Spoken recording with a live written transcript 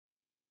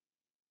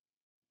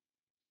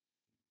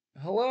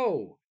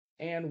Hello,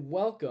 and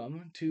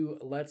welcome to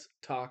Let's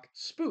Talk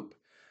Spoop.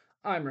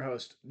 I'm your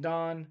host,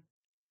 Don,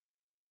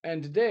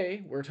 and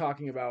today we're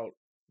talking about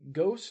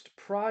Ghost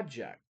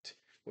Project,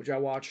 which I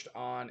watched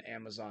on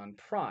Amazon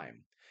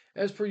Prime.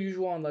 As per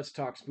usual on Let's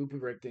Talk Spoop, we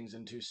break things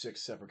into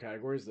six separate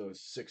categories. Those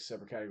six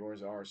separate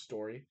categories are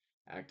story,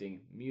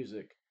 acting,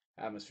 music,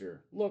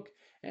 atmosphere, look,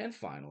 and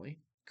finally,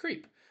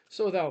 creep.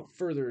 So without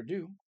further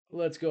ado,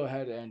 let's go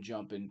ahead and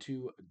jump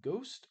into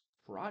Ghost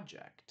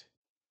Project.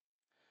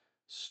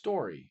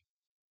 Story.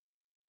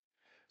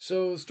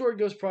 So, the Story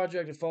Ghost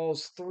Project, it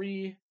follows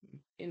three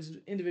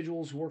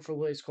individuals who work for a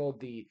place called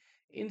the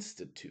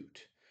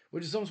Institute,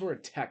 which is some sort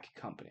of tech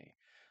company.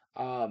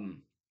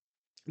 Um,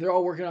 they're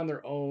all working on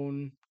their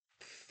own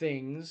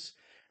things,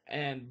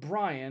 and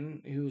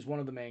Brian, who's one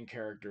of the main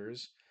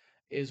characters,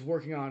 is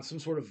working on some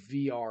sort of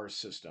VR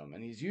system,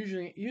 and he's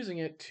using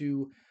it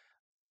to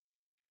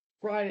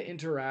try to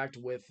interact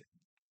with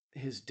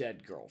his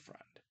dead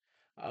girlfriend,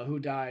 who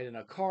died in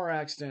a car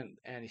accident,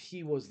 and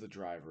he was the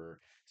driver.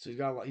 So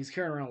he's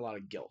carrying around a lot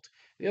of guilt.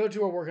 The other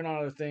two are working on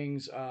other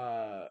things.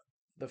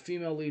 The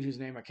female lead, whose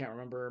name I can't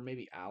remember,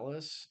 maybe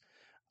Alice.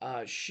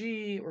 We're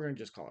gonna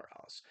just call her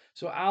Alice.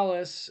 So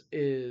Alice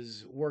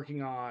is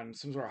working on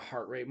some sort of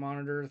heart rate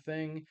monitor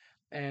thing,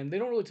 and they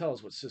don't really tell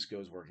us what Cisco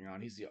is working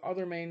on. He's the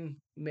other main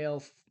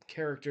male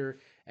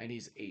character, and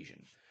he's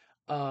Asian.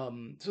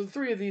 So the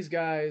three of these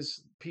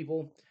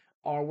people,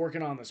 are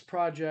working on this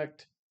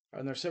project,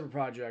 on their separate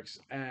projects,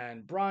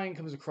 and Brian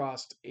comes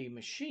across a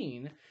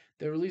machine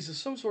that releases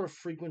some sort of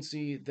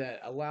frequency that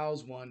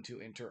allows one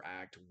to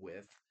interact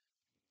with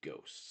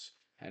ghosts.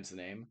 Hence the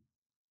name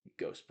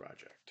Ghost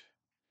Project.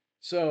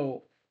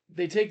 So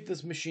they take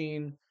this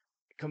machine,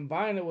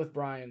 combine it with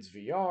Brian's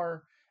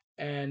VR,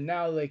 and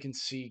now they can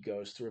see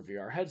ghosts through a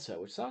VR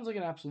headset, which sounds like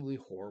an absolutely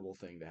horrible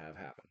thing to have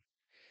happen.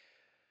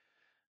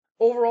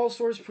 Overall,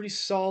 story's pretty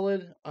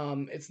solid.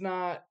 It's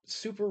not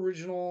super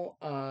original,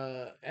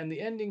 and the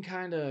ending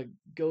kind of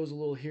goes a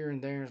little here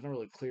and there. It's not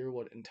really clear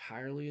what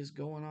entirely is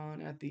going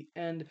on at the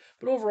end,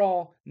 but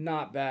overall,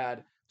 not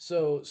bad.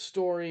 So,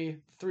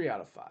 story 3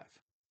 out of 5.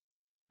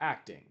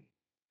 Acting.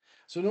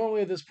 So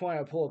normally at this point,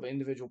 I pull up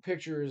individual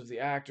pictures of the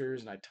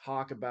actors and I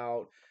talk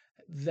about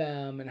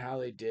them and how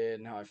they did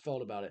and how I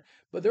felt about it.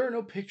 But there are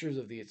no pictures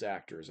of these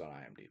actors on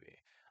IMDb.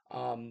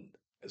 Um,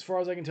 as far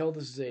as I can tell,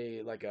 this is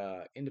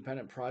a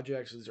independent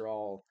project. So these are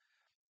all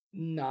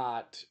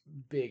not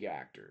big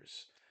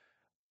actors.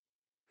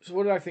 So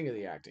what did I think of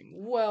the acting?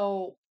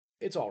 Well,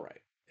 it's all right.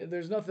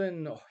 There's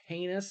nothing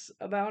heinous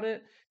about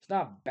it. It's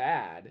not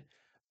bad,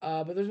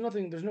 but there's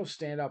nothing. There's no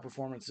standout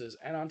performances.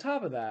 And on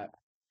top of that,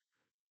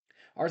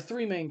 our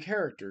three main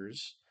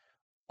characters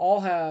all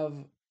have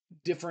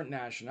different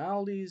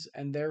nationalities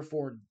and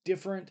therefore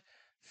different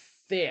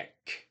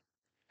thick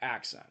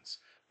accents.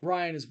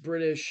 Brian is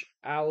British,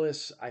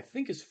 Alice, I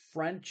think, is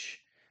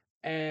French,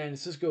 and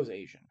Cisco is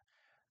Asian.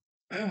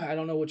 I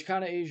don't know which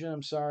kind of Asian,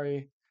 I'm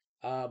sorry,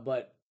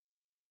 but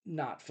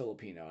not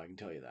Filipino, I can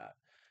tell you that.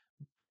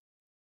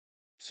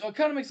 So it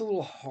kind of makes it a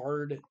little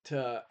hard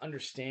to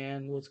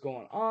understand what's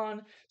going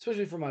on,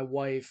 especially for my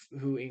wife,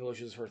 who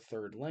English is her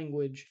third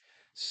language.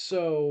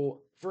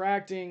 So for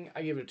acting,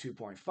 I give it a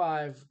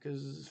 2.5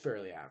 because it's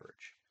fairly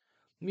average.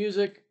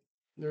 Music,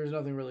 there's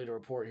nothing really to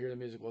report here. The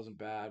music wasn't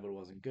bad, but it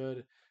wasn't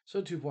good.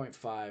 So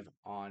 2.5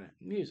 on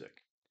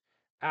music.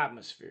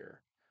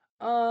 Atmosphere.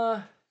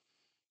 Uh,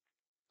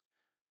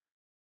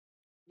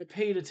 I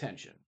paid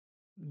attention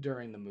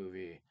during the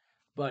movie,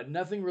 but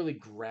nothing really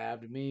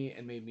grabbed me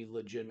and made me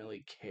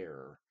legitimately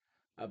care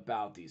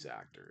about these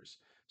actors.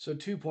 So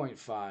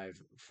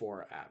 2.5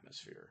 for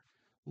atmosphere.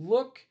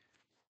 Look,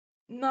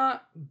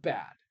 not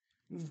bad.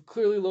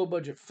 Clearly low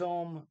budget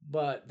film,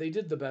 but they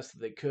did the best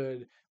that they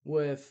could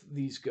with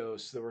these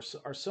ghosts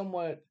that are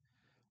somewhat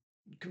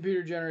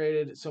computer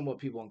generated, somewhat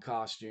people in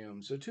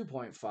costume. So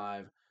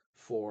 2.5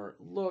 for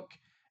look.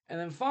 And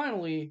then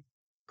finally,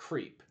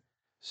 creep.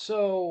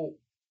 So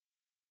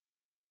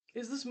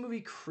is this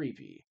movie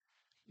creepy?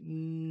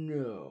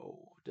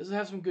 No. Does it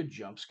have some good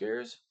jump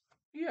scares?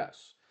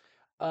 Yes.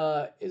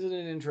 Is it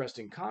an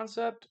interesting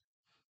concept?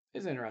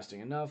 It's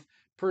interesting enough.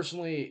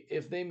 Personally,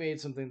 if they made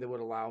something that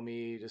would allow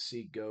me to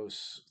see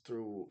ghosts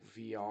through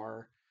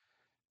VR,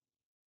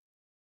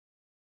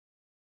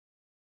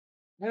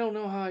 I don't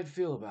know how I'd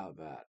feel about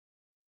that.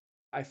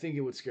 I think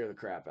it would scare the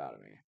crap out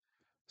of me.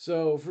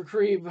 So for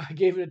Creep, I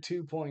gave it a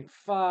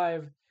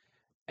 2.5.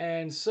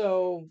 And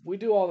so we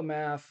do all the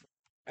math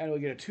and we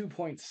get a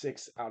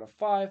 2.6 out of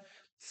 5,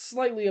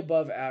 slightly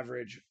above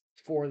average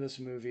for this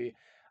movie.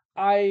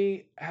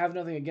 I have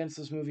nothing against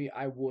this movie.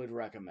 I would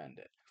recommend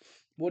it.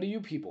 What do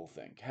you people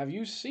think? Have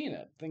you seen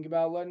it? Think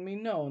about letting me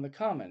know in the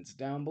comments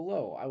down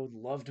below. I would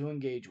love to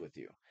engage with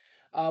you.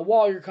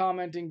 While you're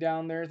commenting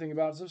down there, think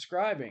about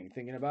subscribing,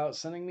 thinking about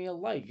sending me a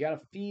like. You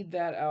gotta feed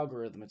that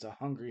algorithm. It's a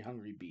hungry,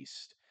 hungry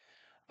beast.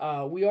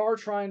 We are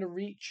trying to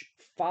reach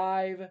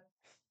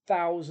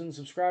 5,000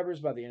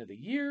 subscribers by the end of the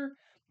year.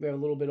 We have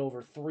a little bit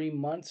over 3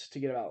 months to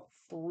get about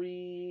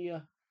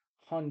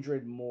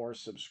 300 more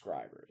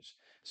subscribers.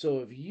 So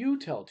if you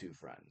tell two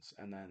friends,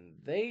 and then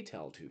they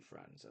tell two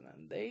friends, and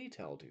then they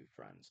tell two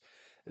friends,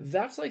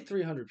 that's like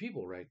 300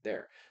 people right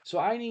there. So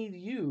I need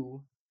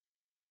you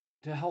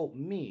to help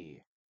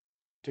me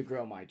to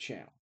grow my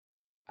channel,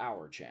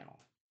 our channel,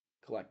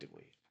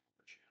 collectively.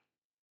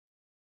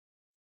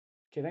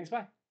 Okay, thanks,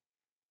 bye.